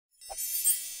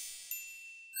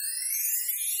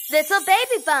Little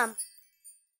baby bump.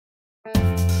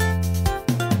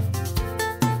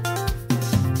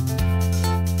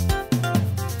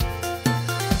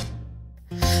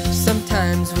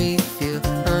 Sometimes we feel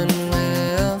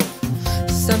unwell.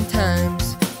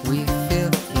 Sometimes we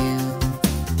feel ill.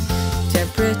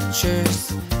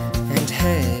 Temperatures and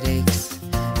headaches,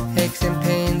 aches and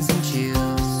pains and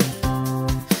chills.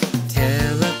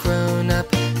 Tell a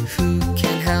grown-up who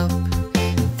can help.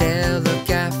 They'll look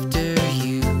after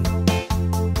you.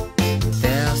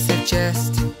 They'll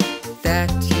suggest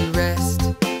that you rest,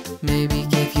 maybe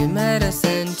give you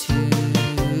medicine too.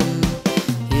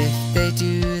 If they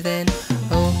do, then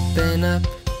open up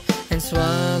and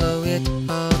swallow it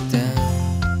all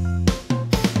down.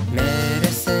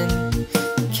 Medicine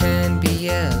can be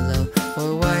yellow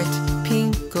or white,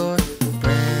 pink or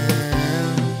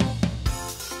brown.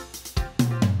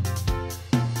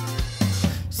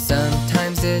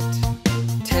 Sometimes it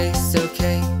tastes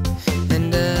okay,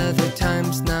 and other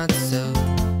times not so.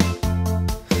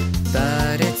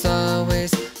 But it's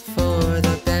always for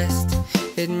the best.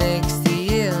 It makes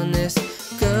the illness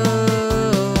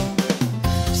go.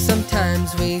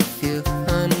 Sometimes we feel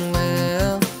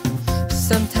unwell.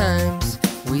 Sometimes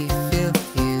we feel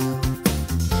ill.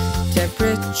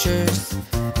 Temperatures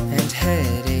and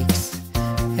headaches,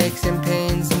 aches and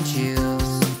pains and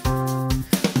chills.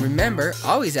 Remember,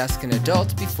 always ask an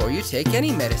adult before you take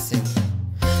any medicine.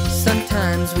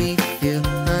 Sometimes we feel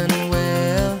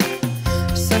unwell.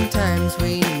 Sometimes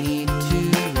we need to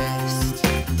rest.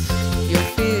 You're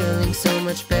feeling so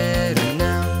much better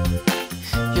now.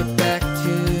 You're back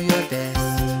to your best.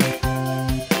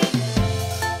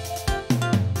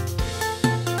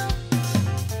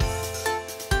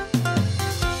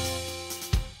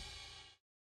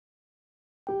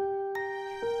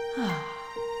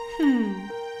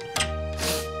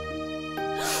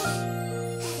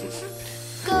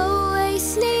 Go away,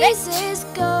 sneezes,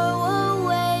 go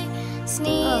away.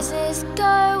 Sneezes,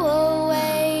 go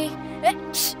away.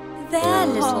 There,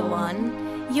 little one.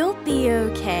 You'll be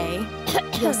okay.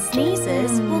 Your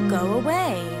sneezes will go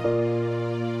away.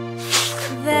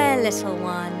 There, little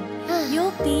one.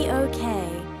 You'll be okay.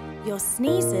 Your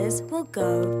sneezes will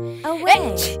go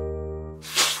away.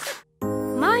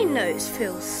 My nose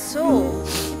feels sore.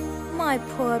 My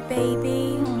poor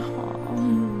baby.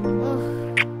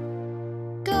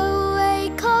 Go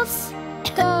away, cough,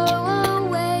 go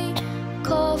away.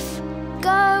 Cough,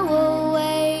 go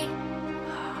away.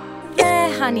 There,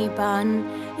 honey bun.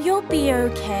 You'll be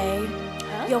okay.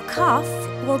 Your cough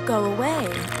will go away.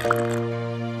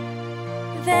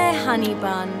 There, honey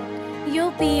bun.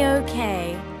 You'll be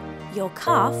okay. Your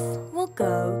cough will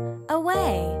go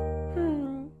away.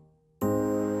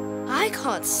 I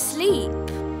can't sleep.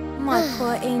 My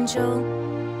poor angel.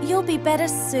 You'll be better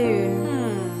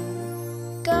soon.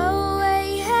 Go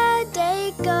away,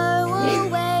 headache, go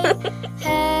away.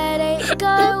 Headache,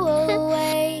 go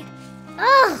away.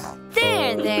 Oh,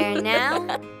 there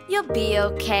now. You'll be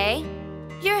okay.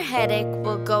 Your headache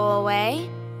will go away.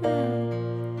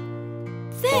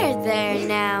 There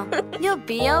now. You'll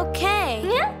be okay.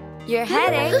 Your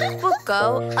headache will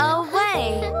go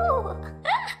away.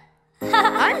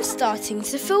 I'm starting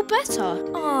to feel better.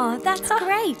 Oh, that's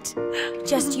great.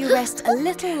 Just you rest a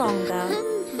little longer.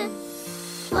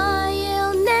 My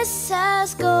illness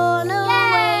has gone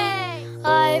away.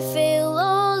 I feel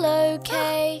all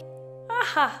okay.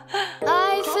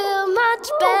 I feel much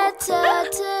better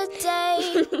today.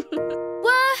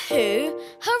 Woohoo!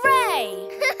 Hooray!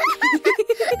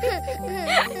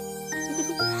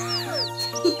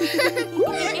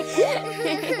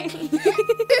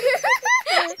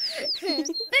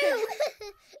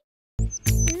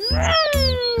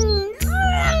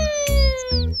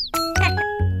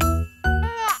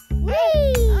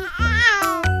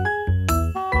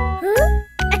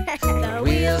 The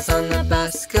wheels on the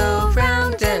bus go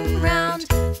round and round,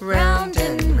 round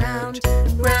and round,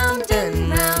 round and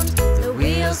round. The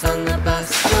wheels on the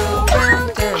bus go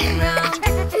round and round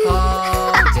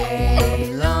all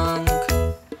day long.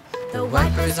 The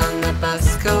wipers on the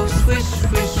bus go swish,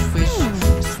 swish, swish,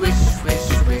 swish, swish, swish,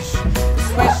 swish,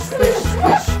 swish,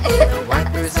 swish. The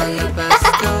wipers on the bus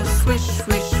go swish,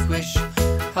 swish, swish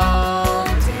all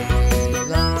day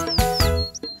long.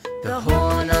 The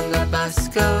horn on the bus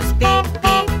goes beep,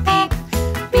 beep, beep,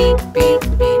 beep, beep,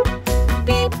 beep,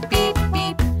 beep, beep,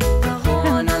 beep. The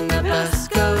horn on the bus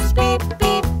goes beep,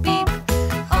 beep, beep,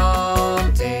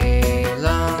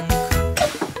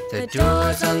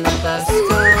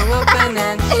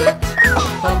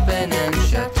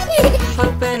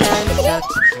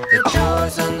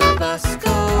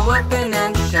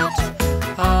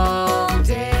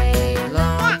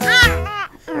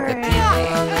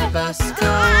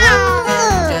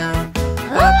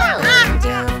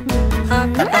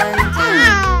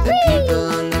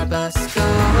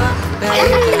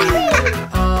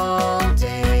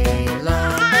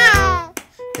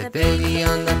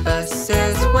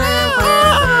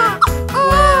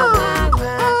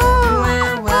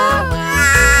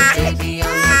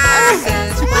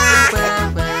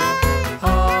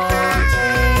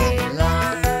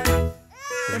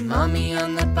 mommy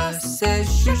on the bus says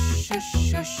shush, shush,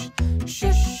 shush,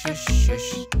 shush, shush,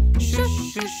 shush, shush,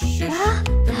 shush, shush.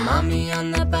 The mommy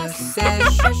on the bus says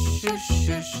shush, shush,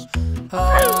 shush,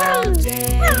 all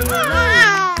day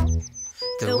long.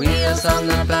 The wheels on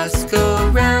the bus go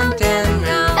round and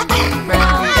round,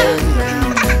 round and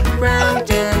round,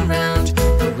 round and round.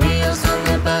 The wheels on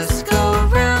the bus go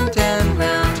round and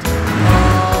round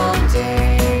all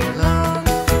day long.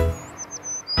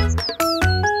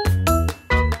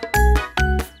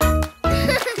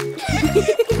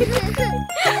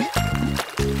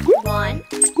 One,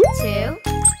 two,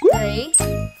 three,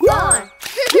 four.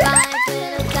 5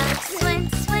 little ducks went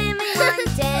swimming one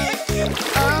day,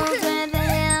 over the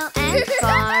hill and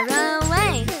far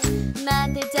away.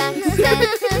 Mother duck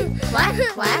said, quack,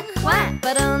 quack, quack,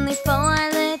 but only 4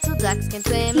 little ducks came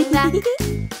swimming back.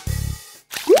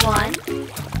 1,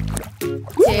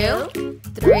 2,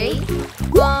 3,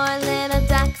 4 little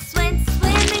ducks went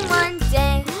swimming one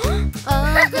day,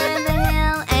 over the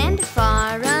hill and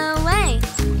far away.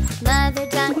 Mother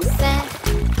duck said,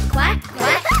 quack,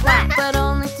 quack, quack, but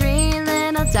only 3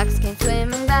 little ducks came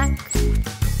swimming back.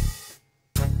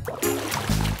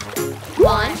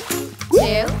 1,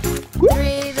 2,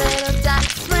 3 little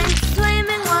ducks went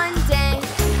swimming one day,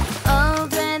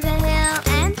 over the hill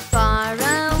and far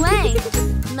away.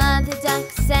 Mother duck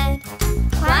said,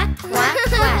 quack, quack,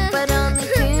 quack, but only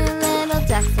 2 little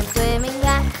ducks came swimming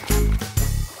back.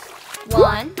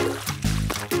 1, 2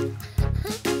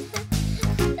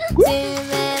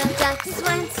 little ducks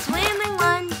went swimming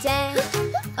one day,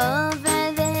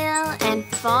 over the hill and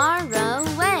far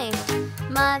away.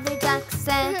 Mother duck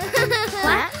said,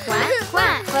 quack, quack,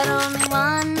 quack, but only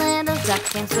 1 little duck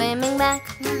came swimming back.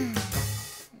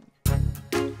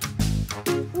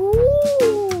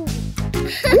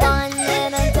 One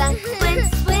little duck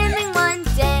went swimming one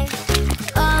day,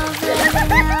 over the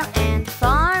hill and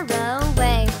far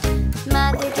away.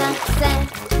 Mother duck said,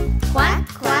 quack,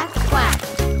 quack, quack,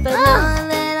 but no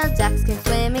little ducks came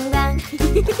swimming back.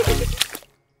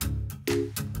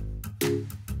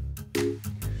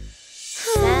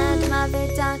 Sad mother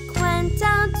duck went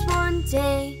out one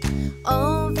day,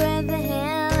 over the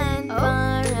hill and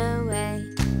far away.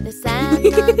 The sad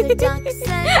mother duck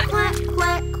said, quack,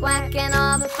 quack, quack, and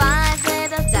all the 5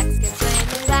 little ducks came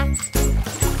swimming back.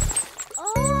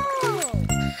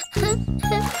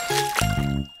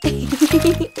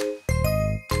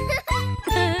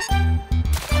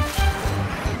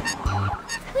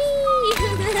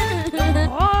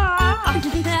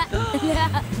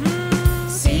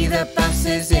 See the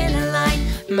buses in a line,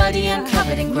 muddy and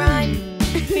covered in grime.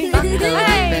 Buckle up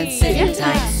and sit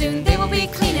tight, soon they will be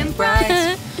clean and bright.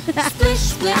 Splish,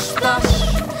 splish, splosh,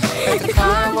 at the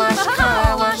car wash,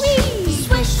 car wash.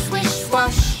 Swish, swish,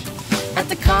 swash, at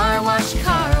the car wash,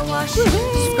 car wash.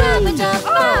 Scrub it up,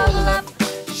 bubble up,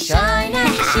 shine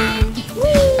and sheen.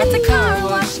 At the car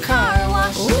wash,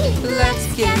 let's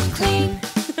get clean.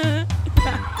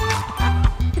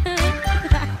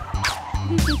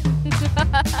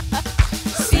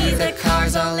 See the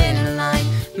cars all in a line,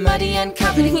 muddy and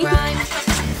covered in grime.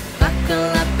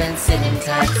 Buckle up and sit in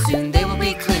tight, soon they will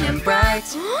be clean and bright.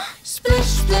 Splish,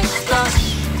 splish,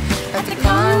 splash, at the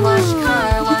car wash,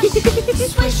 car wash.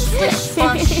 Swish, swish,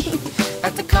 swash,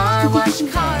 at the car wash,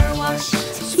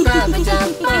 scrub it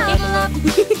up, bubble up,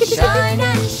 shine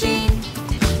and sheen.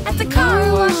 At the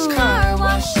car wash,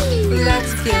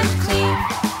 let's get clean.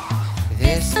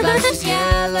 This bus is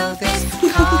yellow, this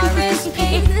car is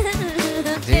pink.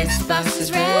 This bus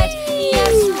is red,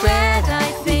 yes, red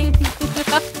I think.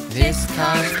 This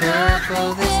car's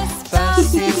purple, this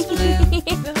bus is blue.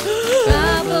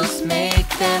 Bubbles make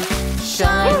them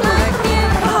shine like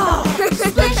new.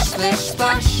 Splish, splish,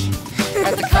 splash,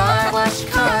 at the car wash.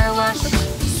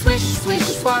 Swish, swish,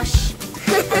 swash,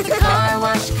 at the car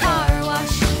wash.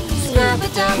 Scrub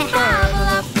it up, bubble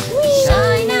up,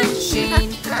 shine and sheen.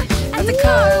 At the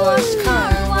car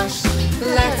wash,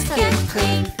 let's get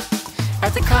clean.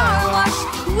 At the car wash,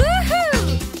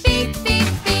 woohoo! Beep, beep,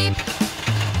 beep,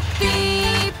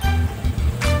 beep.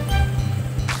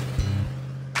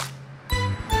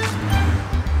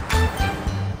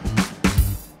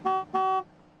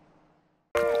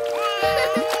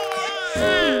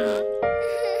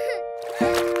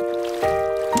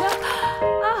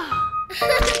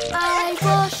 I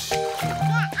wash,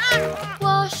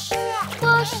 wash,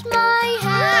 wash my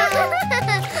hair.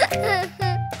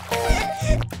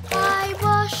 I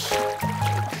wash,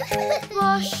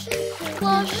 wash,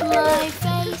 wash my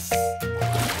face.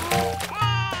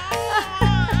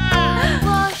 I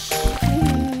wash,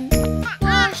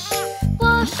 wash,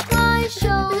 wash my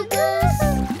shoulders.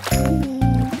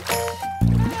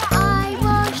 I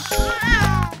wash,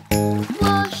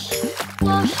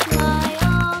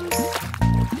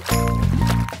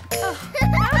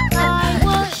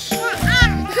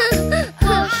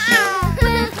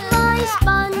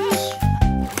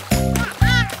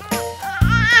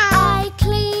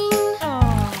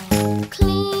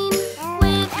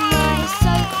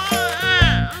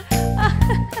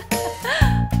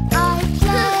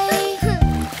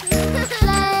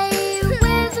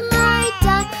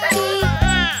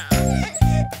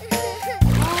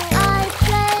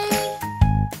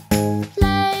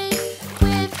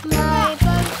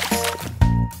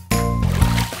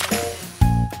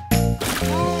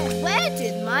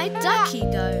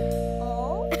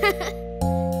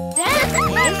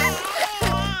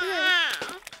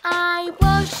 I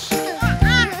wash,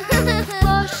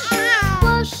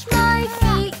 wash my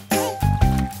feet.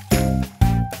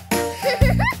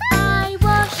 I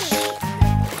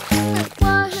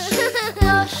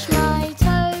wash my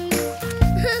toes.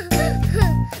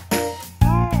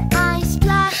 I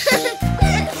splash,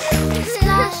 splish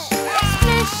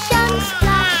and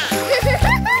splash.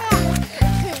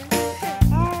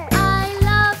 I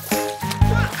love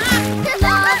to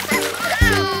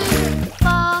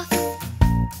bath.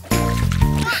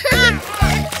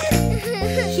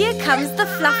 Here comes the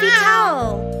fluffy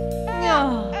towel.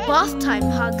 Bath time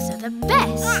hugs are the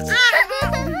best.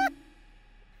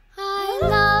 I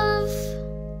love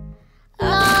to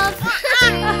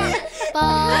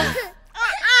bath.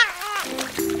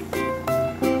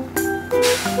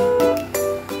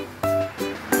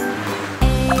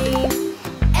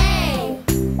 A,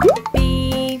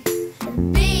 B,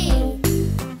 B,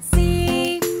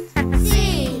 C, C,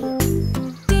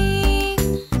 D,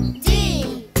 D,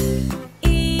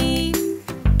 E,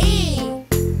 E,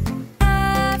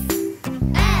 F,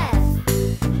 F,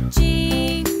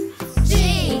 G, G,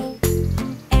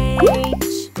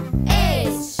 H,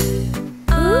 H,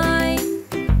 I,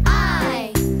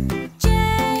 I, J,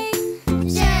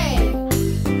 J,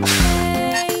 K,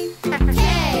 K,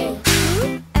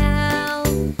 L,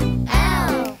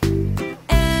 L, M,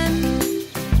 M,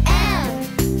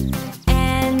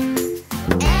 N,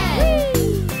 N,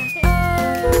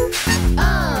 O,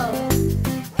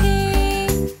 P,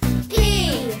 P,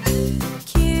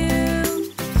 Q,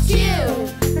 Q,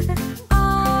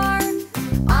 R,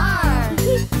 R,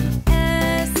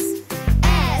 S,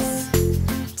 S,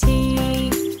 T,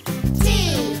 T,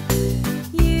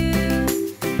 U,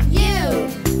 U,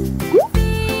 V,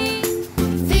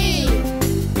 V,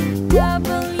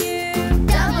 W,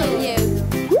 W,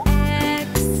 X,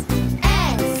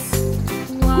 X,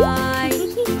 Y,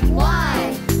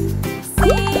 Y, Z.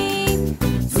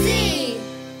 Z.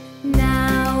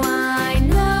 Now I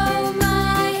know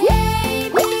my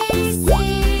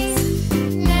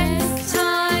ABCs. Next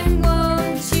time,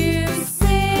 won't you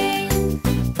sing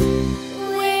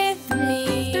with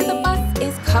me? Through the bus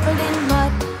is covered in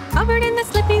mud, covered in the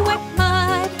slippy wet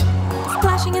mud.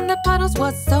 Splashing in the puddles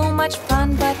was so much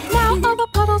fun, but now all the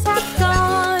puddles have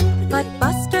gone. But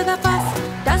Buster the bus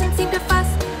doesn't seem to fuss.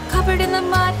 Covered in the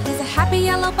mud, he's a happy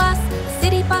yellow bus. The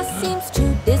city bus seems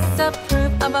to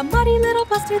disapprove of a muddy little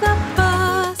Buster the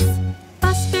bus.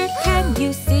 Buster, can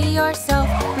you see yourself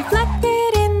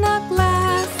reflected in the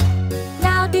glass?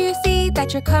 Now do you see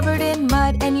that you're covered in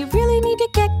mud and you really need to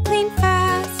get clean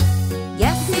fast?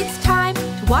 Yes, it's time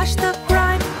to wash the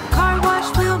grime. Car wash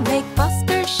will make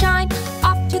Buster shine.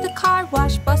 Off to the car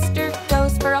wash Buster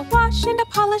goes for a wash and a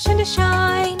polish and a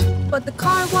shine. But the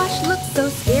car wash looks so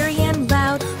scary and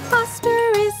loud.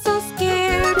 Buster is so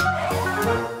scared.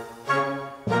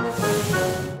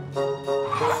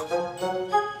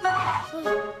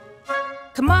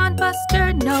 Come on,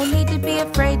 Buster, no need to be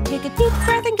afraid. Take a deep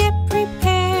breath and get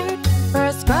prepared for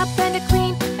a scrub and a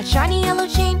clean, a shiny yellow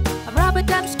sheen, a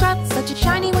rub-a-dub scrub, such a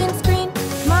shiny windscreen.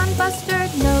 Come on, Buster,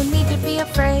 no need to be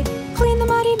afraid. Clean the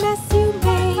muddy mess you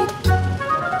made.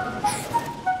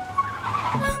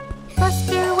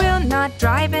 Buster will not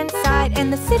drive inside,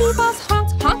 and the city bus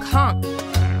honks, honk, honk.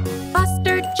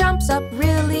 Buster jumps up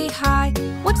really high.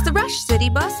 What's the rush, city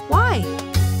bus? Why?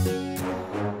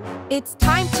 It's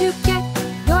time to get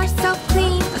yourself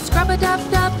clean. A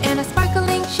scrub-a-dub-dub and a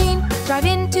sparkling sheen. Drive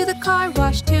into the car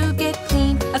wash to get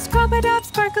clean. A scrub-a-dub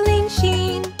sparkling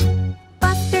sheen.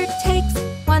 Buster takes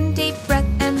one deep breath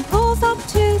and pulls up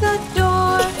to the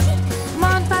door. Come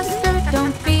on, Buster,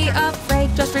 don't be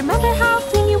afraid. Just remember how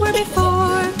clean you were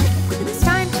before. It's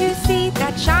time to see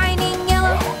that shining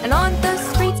yellow, and on the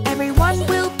streets everyone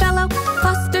will bellow.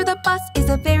 Buster the bus is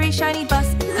a very shiny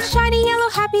bus, a shiny yellow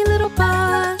happy little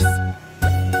bus.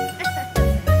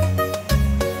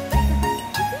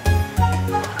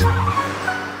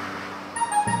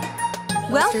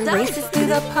 Well done. Races through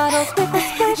the puddles with a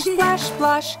splish, splash,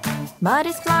 splosh. Mud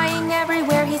is flying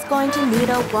everywhere, he's going to need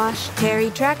a wash. Terry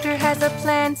Tractor has a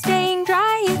plan, staying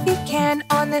dry if he can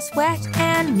on this wet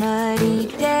and muddy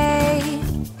day.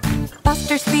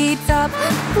 Buster speeds up,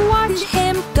 watch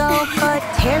him go, but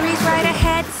Terry's right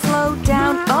ahead, slow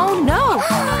down, oh no!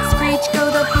 Screech go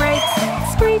the brakes,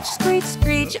 screech, screech,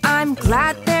 screech, I'm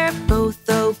glad they're both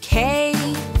okay.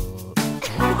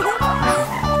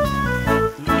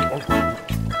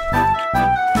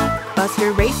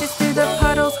 Buster races through the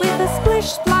puddles with a splish,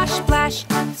 splash, splash.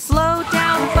 Slow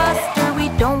down, Buster, we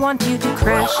don't want you to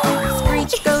crash.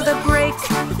 Screech go the brakes,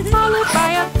 followed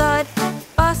by a thud.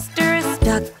 Buster is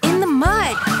stuck in the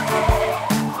mud.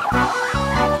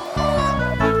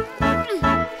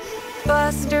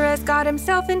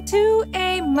 himself into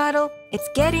a muddle. It's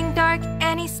getting dark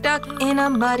and he's stuck in a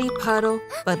muddy puddle.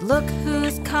 But look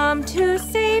who's come to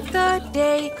save the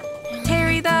day.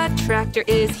 Terry the tractor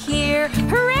is here,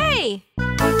 hooray!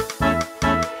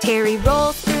 Terry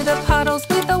rolls through the puddles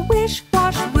with a wish,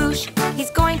 wash, whoosh.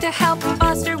 He's going to help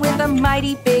Buster with a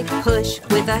mighty big push.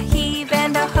 With a heave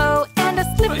and a hoe and a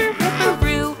slipper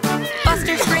ripperoo,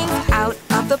 Buster springs out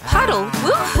of the puddle,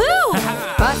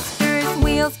 woohoo! Buster's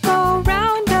wheels go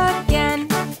round again,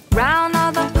 round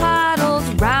all the puddles,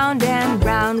 round and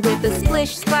round. With a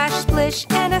splish, splash, splish,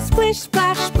 and a splish,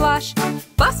 splash, splosh.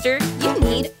 Buster, you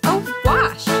need a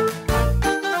wash.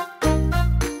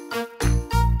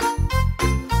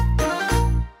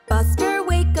 Buster,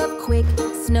 wake up quick,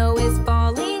 snow is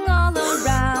falling all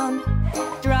around.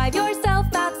 Drive yourself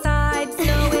outside,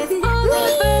 snow is all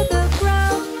over the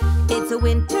ground. It's a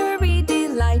wintry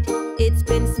delight, it's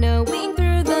been snowing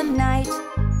through the night.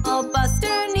 All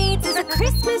Buster needs is a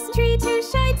Christmas tree to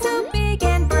shine so big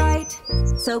and bright.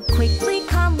 So quickly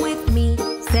come with me,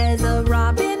 says a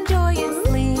robin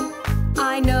joyously.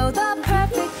 I know the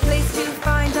perfect place to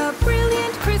find a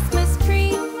brilliant Christmas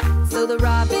tree. So the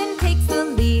robin takes the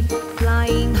lead,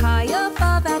 flying high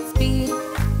above at speed.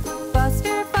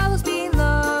 Buster follows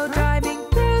below, driving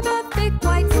through the thick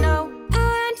white snow.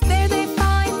 And there they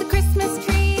find the Christmas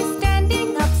tree,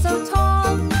 standing up so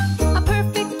tall. A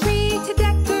perfect tree to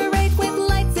decorate with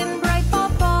lights and bright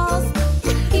balls.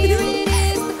 Here it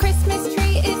is, the Christmas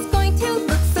tree is going to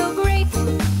look so great.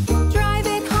 Drive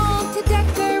it home to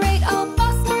decorate, oh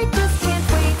Buster just can't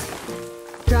wait.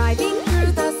 Driving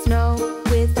through the snow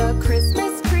with a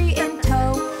Christmas tree in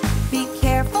tow. Be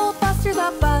careful, Buster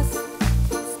the bus,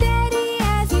 steady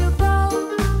as you go.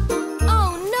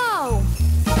 Oh no!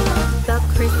 The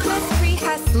Christmas tree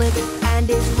has slipped and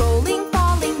is rolling,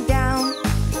 falling down.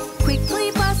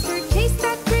 Quickly, Buster, chase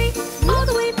that tree all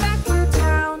the way back through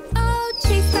town. Oh,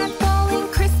 chase that falling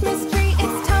Christmas tree,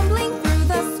 it's tumbling through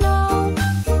the snow.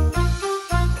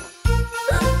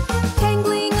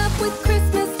 Tangling up with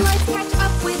Christmas lights, catch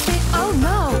up with it, oh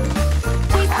no!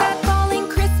 Chase that falling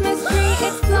Christmas tree,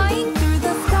 it's flying through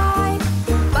the sky.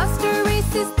 Buster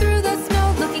races through the snow,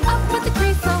 looking up at the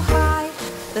tree so high.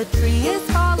 The tree is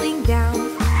falling down,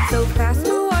 so fast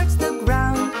towards the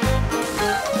ground.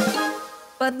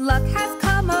 But luck has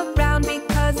come around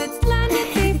because it's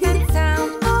landed safe and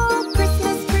sound. Oh,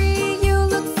 Christmas tree, you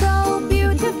look so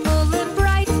beautiful and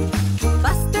bright.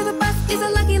 Buster the bus is a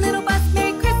lucky little bus.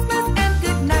 Merry Christmas and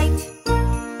good night.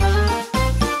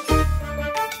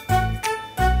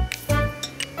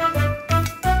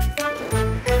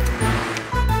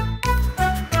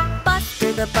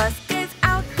 Buster the bus is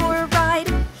out for a ride.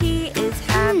 He is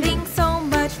having so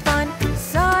much fun.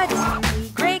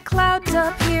 Suddenly, gray clouds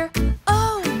appear.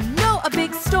 Oh no, a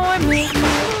big storm is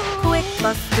near. Quick,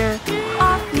 Buster,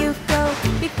 off you go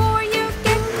before you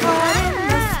get caught in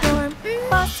the storm.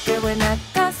 Buster went at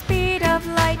the speed of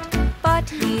light, but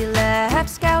he left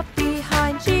Scout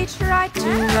behind. She tried to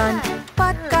run,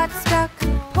 but got stuck.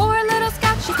 Poor little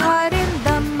Scout, she's caught in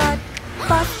the mud.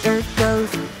 Buster goes,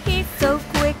 he's so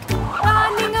quick,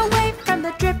 running away from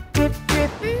the drip, drip,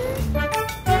 drip.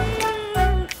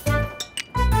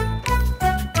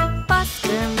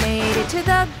 Buster made it to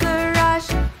the garage.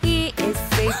 He is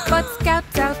safe, but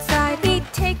Scout's outside. He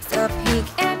takes a peek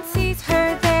and sees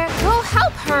her there. Go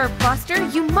help her, Buster,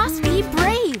 you must be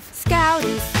brave. Scout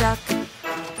is stuck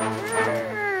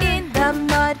in the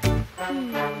mud.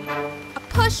 A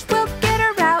push will get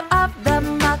her out of the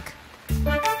muck.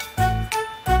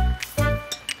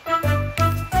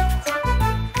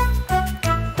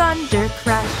 Thunder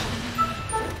crash,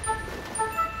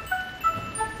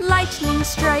 lightning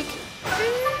strike.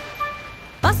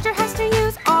 Buster has to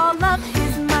use all of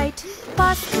his might.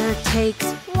 Buster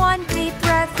takes one deep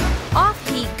breath. Off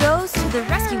he goes to the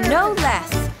rescue, no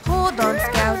less. Hold on,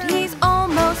 Scout, he's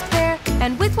almost there.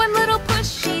 And with one little push,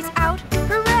 she's out.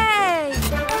 Hooray!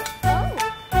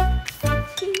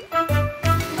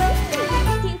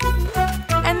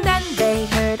 And then they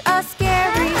heard a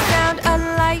scary sound, a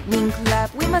lightning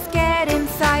clap. We must get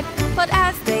inside. But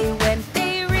as they went,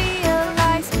 they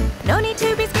realized no need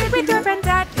to be scared with your friends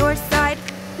at your side.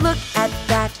 Look at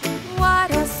that, what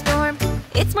a storm.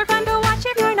 It's more fun to watch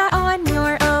if you're not on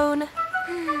your own.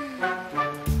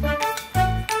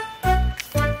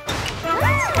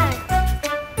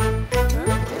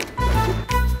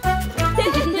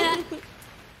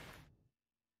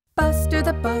 Buster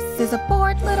the bus is a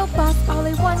bored little bus. All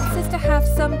he wants is to have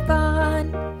some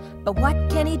fun. But what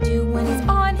can he do when he's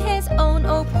on his own?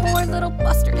 Oh, poor little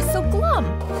Buster is so glum.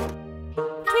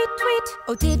 Tweet, tweet,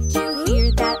 oh did you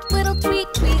hear that little tweet,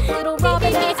 tweet? Little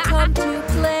Robin has come to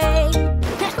play.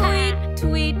 Tweet,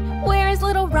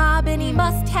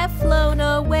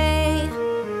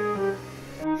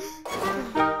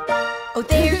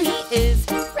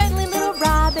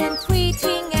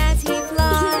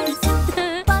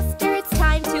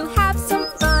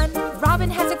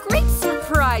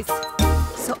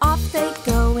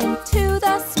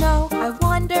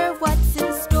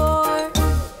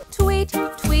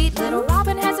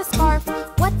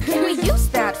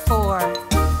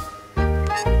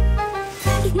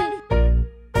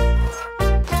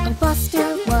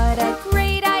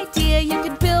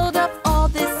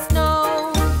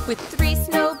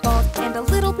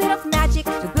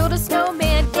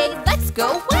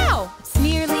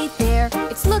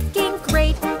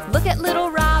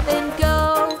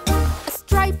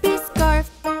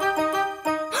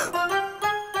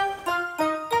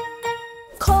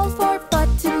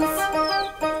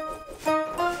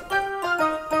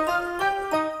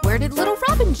 Where did little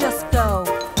Robin just go?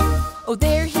 Oh,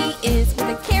 there he is with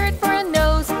a carrot for a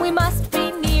nose. We must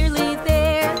be nearly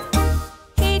there.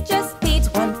 He just needs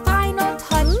one final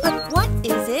touch, but what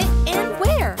is it and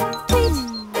where? Wait!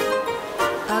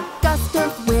 A gust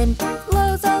of wind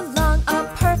blows along a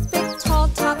perfect tall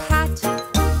top hat.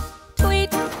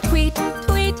 Tweet, tweet,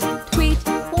 tweet, tweet.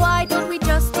 Why don't we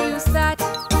just use that?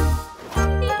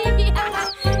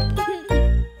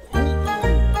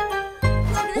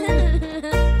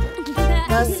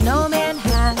 The snowman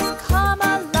has come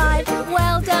alive.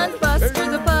 Well done,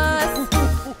 Buster the Bus.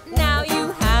 Now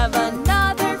you have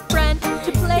another friend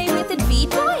to play with and be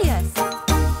joyous.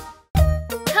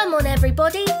 Come on,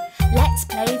 everybody, let's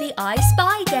play the I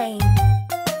Spy game.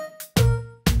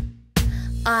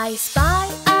 I spy,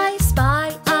 I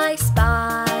spy, I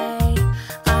spy.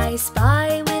 I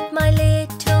spy with my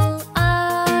little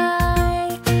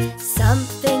eye.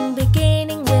 Something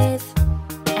beginning with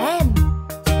M.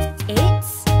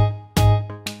 It's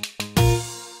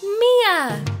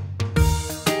Mia.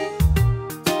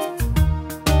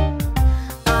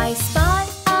 I spy,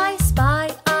 I spy,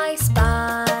 I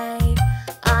spy.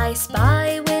 I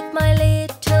spy with my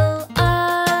little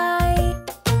eye.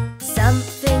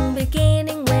 Something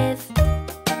beginning with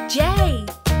J.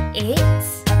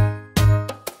 It's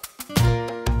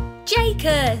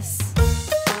Jacus.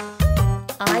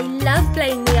 I love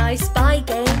playing the I Spy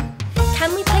game.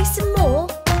 Can we play some more?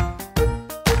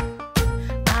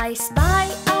 I spy,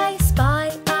 I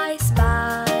spy, I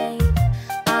spy.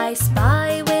 I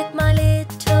spy with my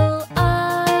little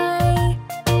eye.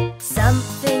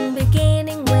 Something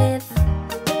beginning with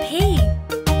P.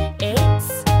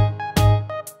 It's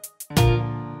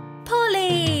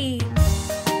Polly.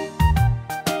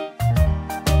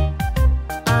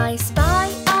 I spy,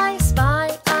 I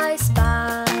spy, I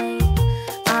spy.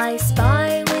 I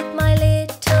spy with my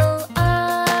little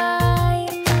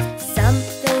eye.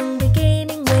 Something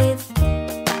beginning with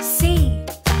C.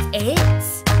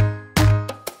 It's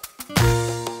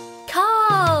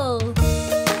Carl.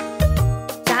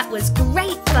 That was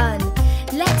great fun.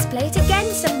 Let's play it again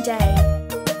someday.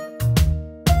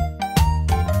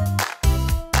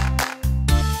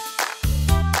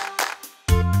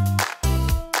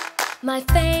 My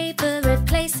favorite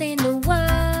place in the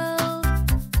world.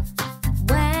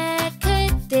 Where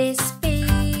could this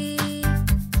be?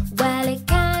 Well, it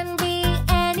can be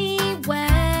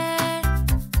anywhere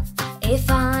if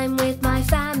I'm with my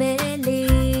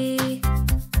family.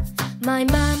 My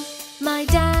mum, my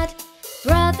dad,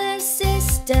 brother,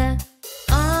 sister,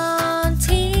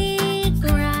 auntie,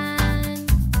 gran,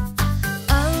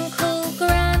 uncle,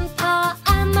 grandpa,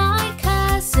 and my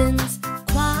cousins.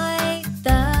 Quite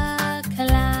the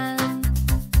clan.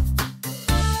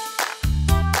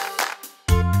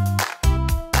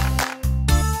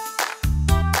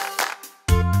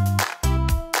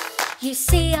 You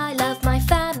see, I love my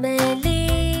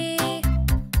family.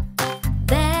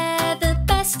 They're the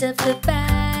best of the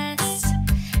best.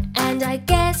 And I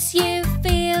guess you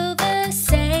feel the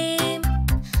same.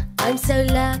 I'm so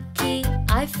lucky,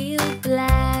 I feel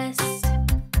blessed.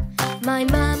 My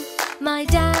mum, my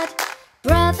dad,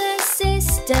 brother,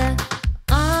 sister,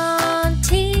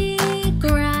 auntie,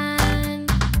 gran,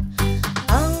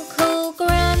 uncle,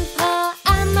 grandpa,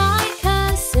 and my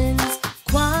cousins.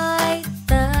 Quite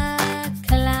the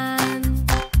clan.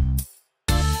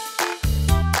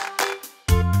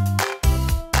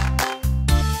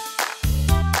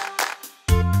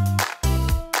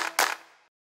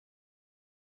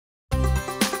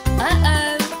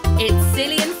 Uh-oh, it's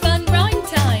silly and fun rhyme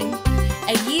time.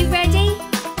 Are you ready?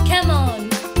 Come on.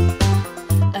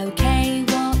 Okay.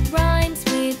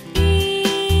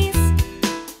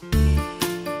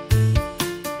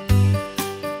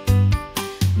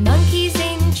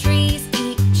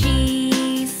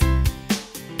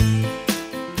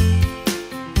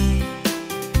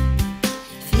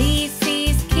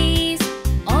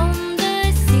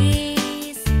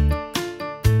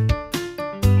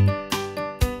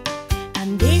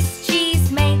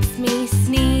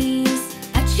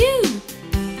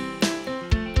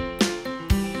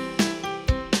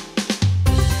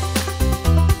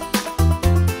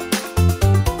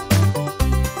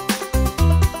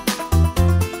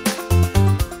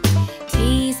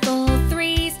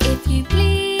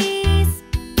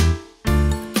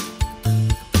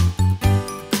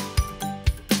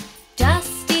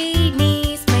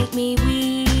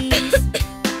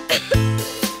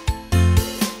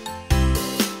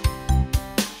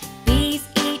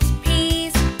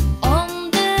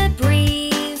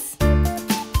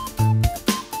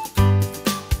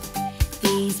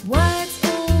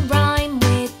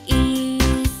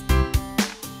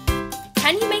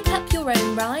 Can you make up your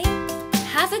own rhyme?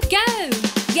 Have a go!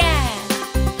 Yeah!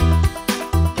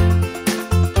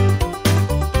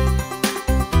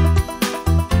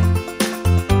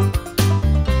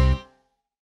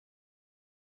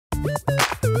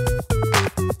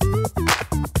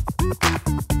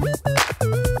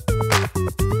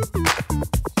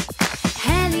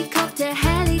 Helicopter,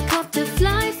 helicopter,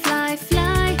 fly, fly,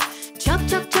 fly. Chop,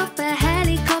 chop, chop, a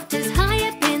helicopter's high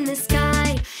up in the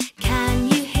sky. Can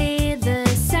you hear the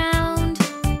sound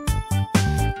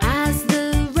as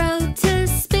the rotor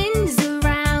spins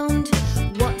around?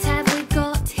 What have we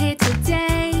got here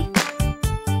today?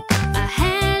 A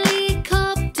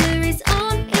helicopter is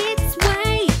on its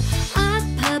way. Up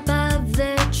above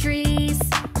the trees,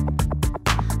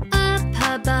 up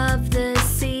above the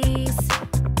seas,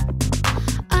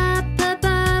 up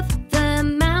above the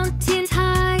mountains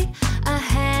high, a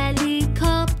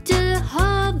helicopter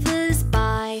hovers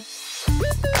by.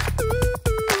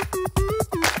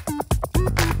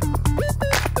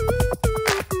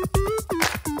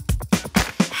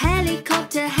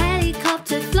 Helicopter,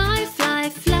 helicopter, fly, fly,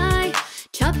 fly.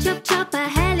 Chop, chop, chop, a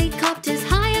helicopter's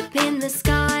high up in the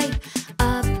sky.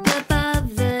 Up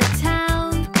above the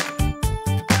town,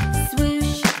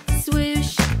 swoosh,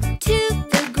 swoosh, to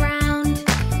the ground,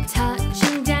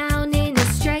 touching down in a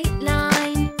straight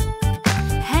line.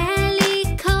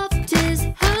 Helicopters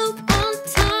hope on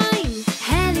time.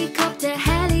 Helicopter,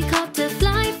 helicopter,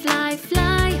 fly, fly,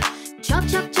 fly. Chop,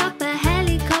 chop, chop, a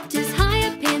helicopter's high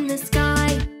up in the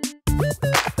sky.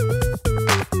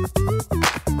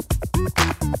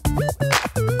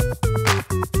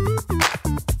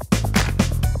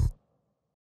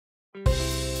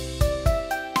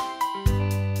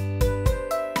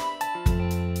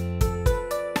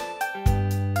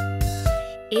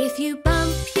 If you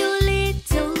bump your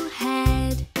little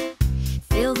head,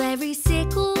 feel very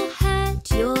sick or hurt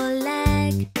your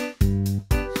leg,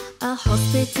 a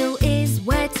hospital is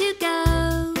where to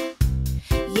go.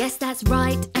 Yes, that's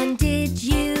right, and did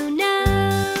you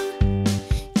know?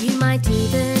 You might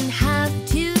even have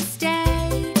to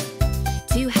stay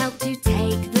to help to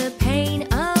take the pain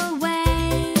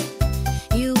away.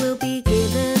 You will be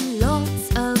given lots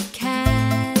of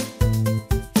care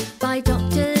by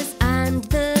doctors and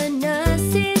the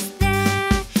nurses there.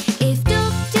 If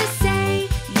doctors say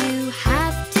you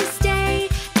have to stay,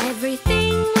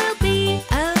 everything will be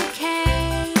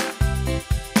okay.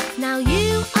 Now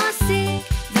you are sick,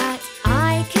 that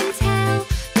I can tell,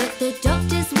 but the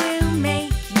doctors will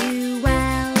make you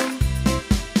well.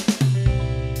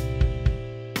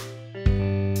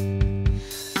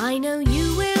 I know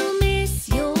you will miss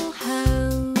your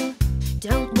home.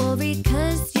 Don't worry,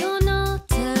 'cause you're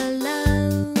not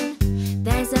alone.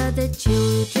 There's other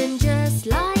children just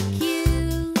like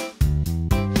you,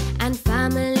 and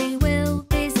family will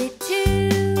visit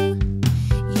too.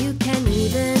 You can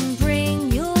even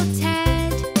bring your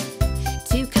Ted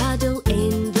to cuddle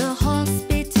in the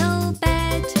hospital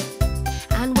bed.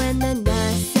 And when the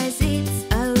nurse says it's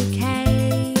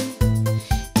okay,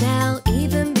 there'll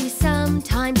even be some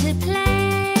time to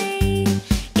play.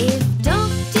 If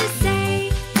doctors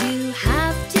say you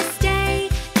have to stay,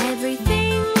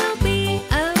 everything will be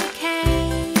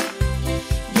okay.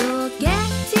 You're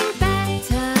getting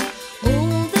better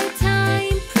all the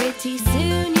time. Pretty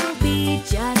soon you'll be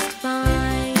just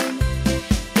fine.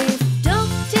 If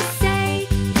doctors say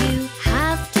you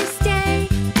have to stay,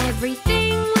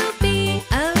 everything will be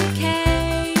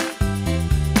okay.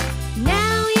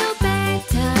 Now you're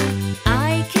better,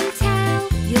 I can tell.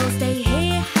 Your stay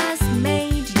here has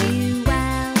made you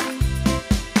well.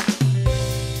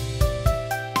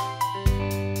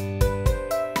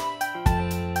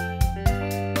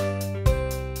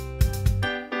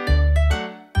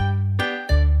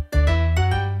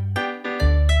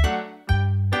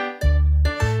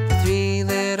 The three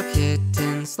little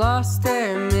kittens lost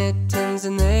their mittens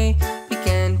and they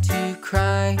began to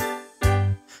cry.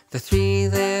 The three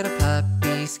little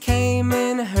puppies came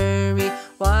in a hurry.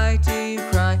 Why do you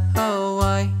cry? Oh,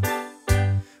 why?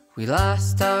 We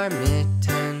lost our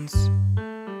mittens.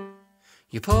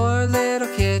 You poor little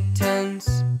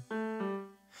kittens.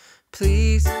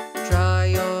 Please dry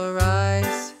your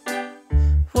eyes.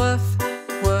 Woof,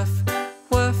 woof,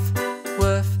 woof,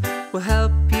 woof. We'll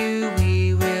help you,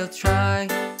 we will try.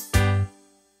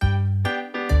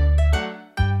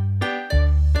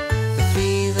 The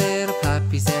three little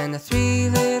puppies and the three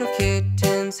little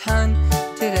kittens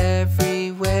hunted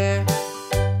everywhere.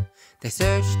 They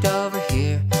searched over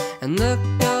here and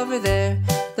looked over there.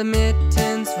 The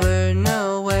mittens were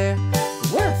nowhere.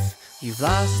 Woof! You've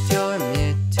lost your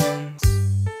mittens.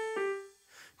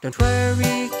 Don't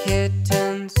worry,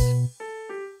 kittens.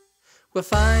 We'll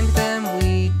find them,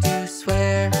 we do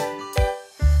swear.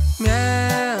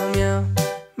 Meow, meow,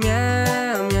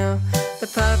 meow, meow. The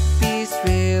puppies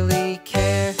really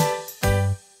care.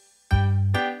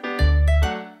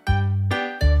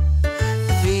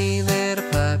 The 3 little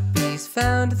puppies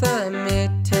found the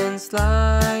mittens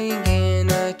lying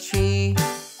in a tree.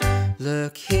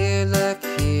 Look here,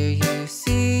 you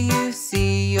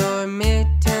see your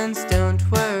mittens, don't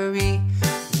worry.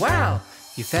 Wow,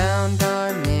 you found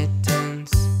our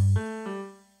mittens.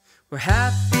 We're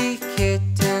happy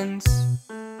kittens.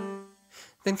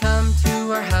 Then come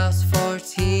to our house for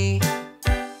tea.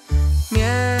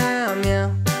 Meow,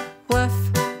 meow, woof,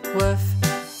 woof.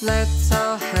 Let's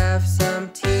all have some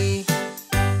tea.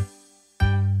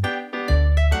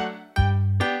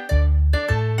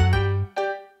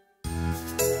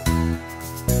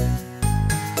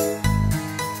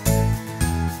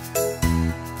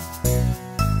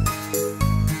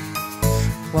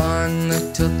 One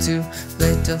little, 2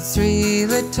 little, 3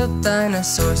 little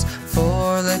dinosaurs.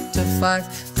 4 little,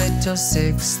 5 little,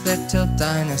 6 little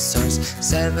dinosaurs.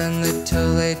 7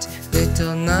 little, 8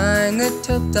 little, 9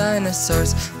 little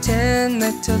dinosaurs. 10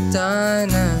 little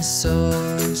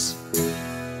dinosaurs.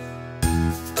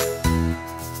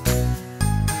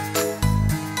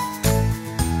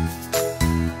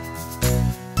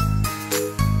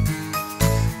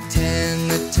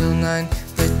 Little 9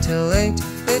 little 8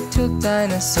 little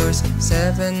dinosaurs.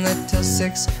 7 little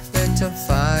 6 little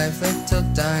 5 little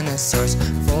dinosaurs.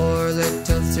 4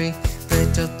 little 3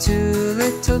 little 2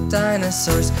 little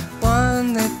dinosaurs.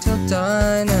 1 little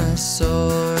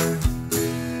dinosaur.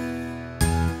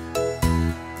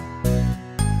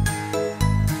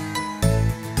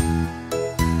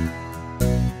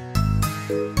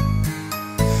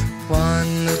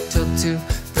 One little, 2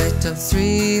 little,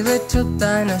 3 little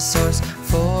dinosaurs.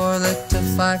 4 little,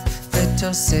 5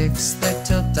 little, 6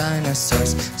 little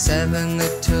dinosaurs. 7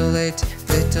 little, 8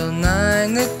 little,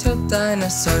 9 little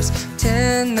dinosaurs.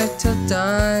 10 little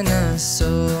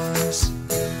dinosaurs.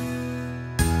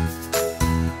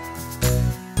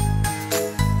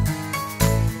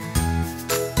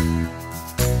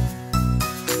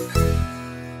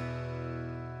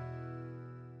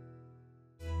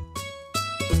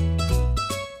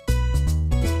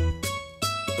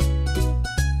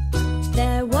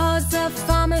 There was a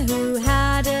farmer who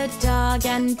had a dog,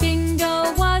 and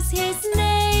Bingo was his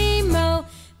name. Oh,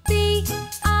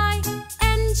 B-I-N-G-O,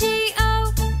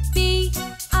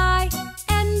 B-I-N-G-O,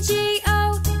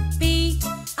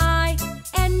 B-I-N-G-O,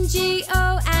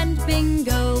 and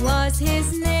Bingo was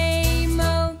his name.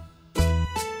 Oh,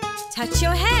 touch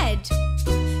your head.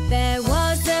 There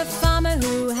was a farmer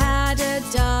who had a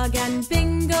dog, and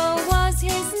Bingo was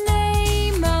his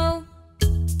name. Oh,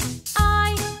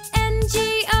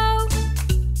 I-N-G-O,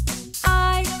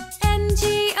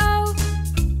 I-N-G-O,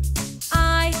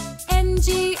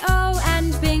 I-N-G-O,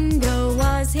 and Bingo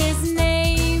was his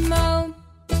name. Oh,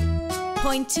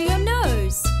 point to your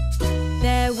nose.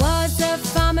 There was a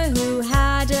farmer who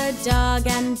had a dog,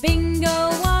 and Bingo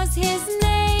was his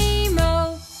name.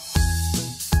 Oh,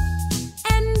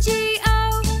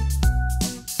 N-G-O,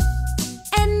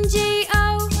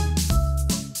 N-G-O,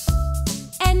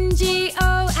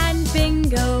 N-G-O, and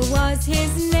Bingo was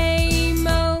his name.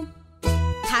 Oh,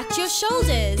 pat your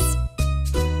shoulders.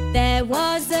 There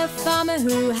was a farmer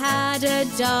who had a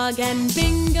dog, and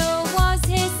Bingo was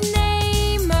his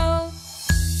name. Oh,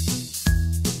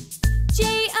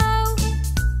 G-O,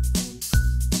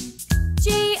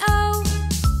 G-O,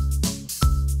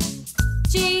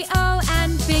 G-O,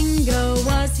 and Bingo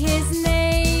was his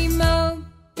name. Oh,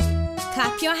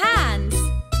 clap your hands.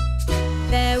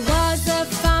 There was a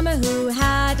farmer who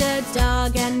had a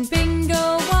dog, and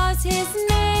Bingo was his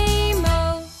name.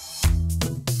 Oh,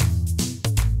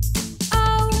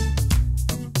 oh,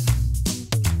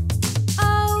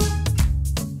 oh,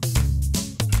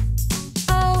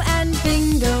 oh, and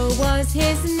Bingo was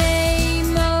his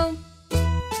name. Oh,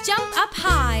 jump up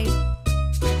high.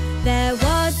 There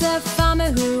was a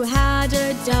farmer who had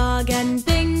a dog, and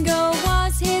Bingo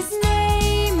was his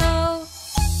name. Oh,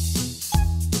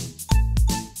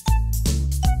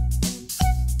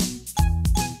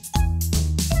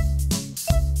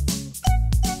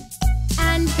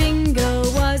 and Bingo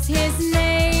was his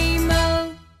name. Oh,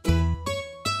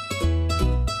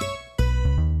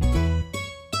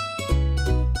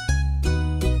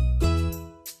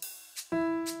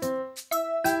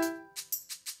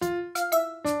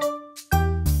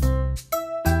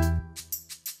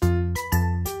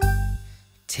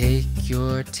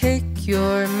 Take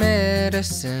your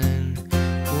medicine.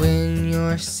 When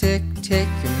you're sick, take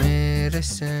your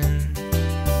medicine.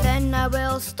 Then I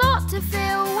will start to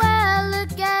feel well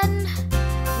again.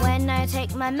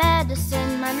 take my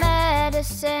medicine, my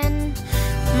medicine.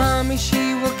 Mommy,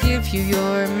 she will give you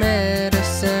your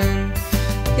medicine.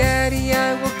 Daddy,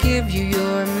 I will give you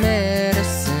your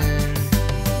medicine.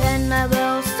 Then I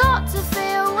will start to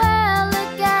feel well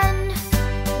again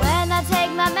when I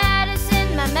take my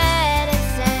medicine, my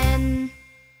medicine.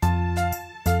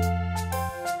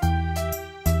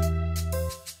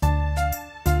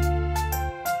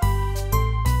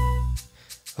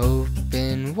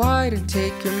 Open wide and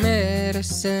take your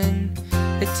medicine.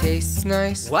 It tastes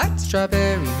nice. What?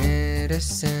 Strawberry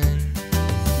medicine.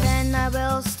 Then I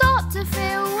will start to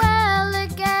feel well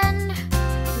again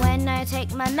when I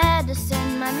take my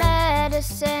medicine, my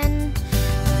medicine.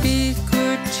 Be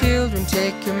good children,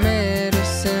 take your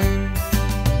medicine.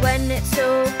 When it's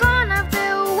all gone, I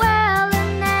feel well,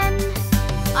 and then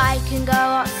I can go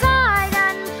outside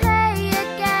and play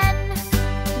again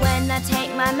when I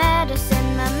take my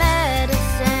medicine, my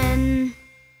medicine.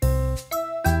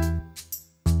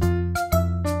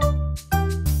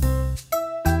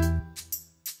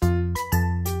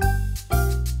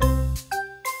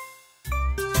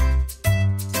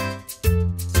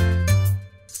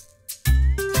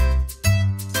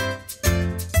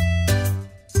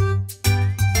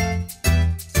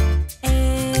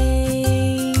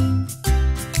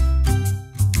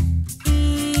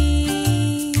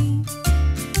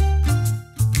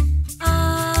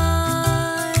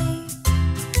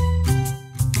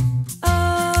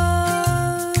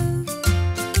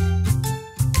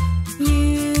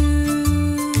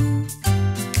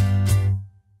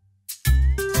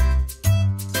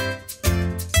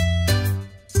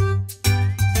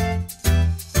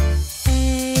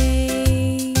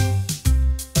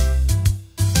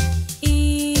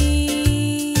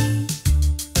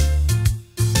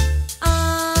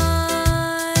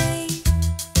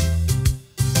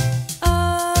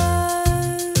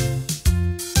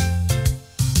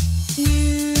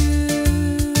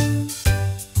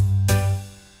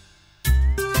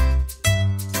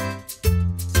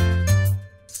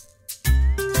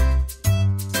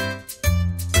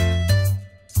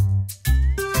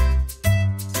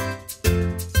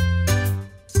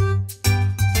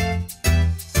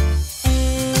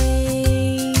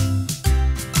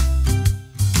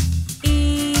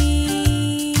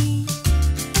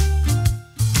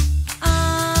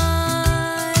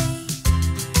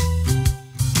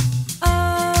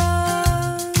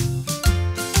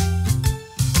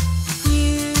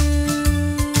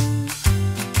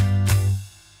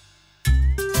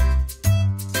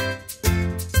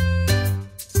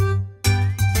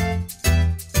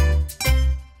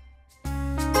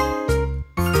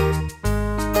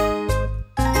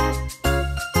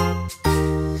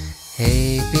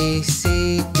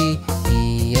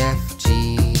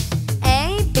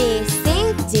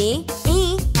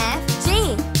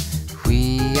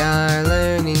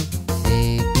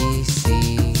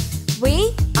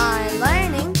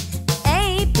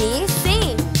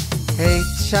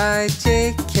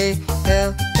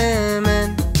 H-I-J-K-L-M-N.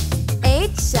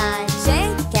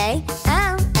 H-I-J-K-L-M-N.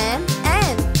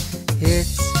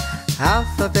 It's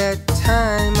alphabet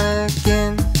time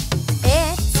again.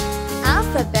 It's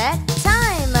alphabet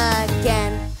time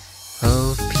again.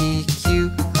 O-P-Q-R-S-T-U.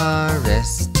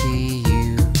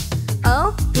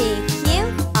 O-P-Q-R-S-T-U.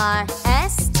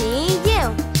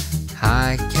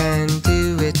 I can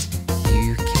do it,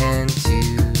 you can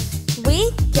too.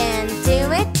 We can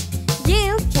do it,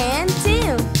 you can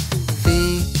too.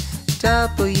 V-W-X-Y-Z.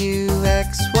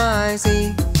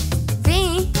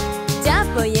 V-W-X-Y-Z.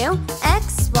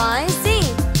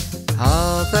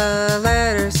 All the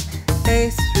letters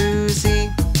A through Z.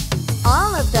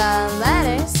 All of the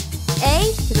letters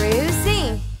A through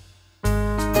Z.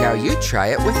 Now you try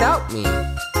it without me.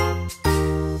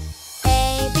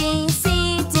 A, B,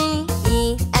 C, D,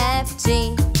 E, F,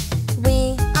 G.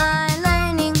 We are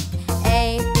learning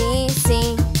A, B,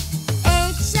 C.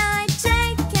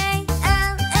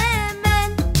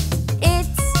 H-I-J-K-L-M-N.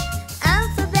 It's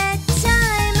alphabet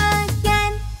time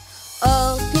again.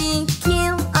 O-P-Q-R-S-T-U.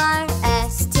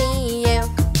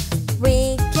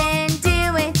 We can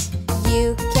do it,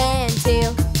 you can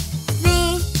too.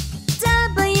 V-W-X-Y-Z.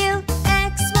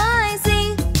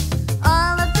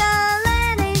 All of the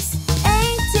letters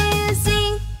A to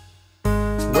Z.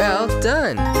 Well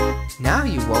done! Now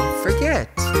you won't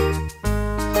forget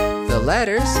the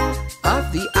letters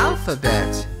of the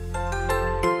alphabet.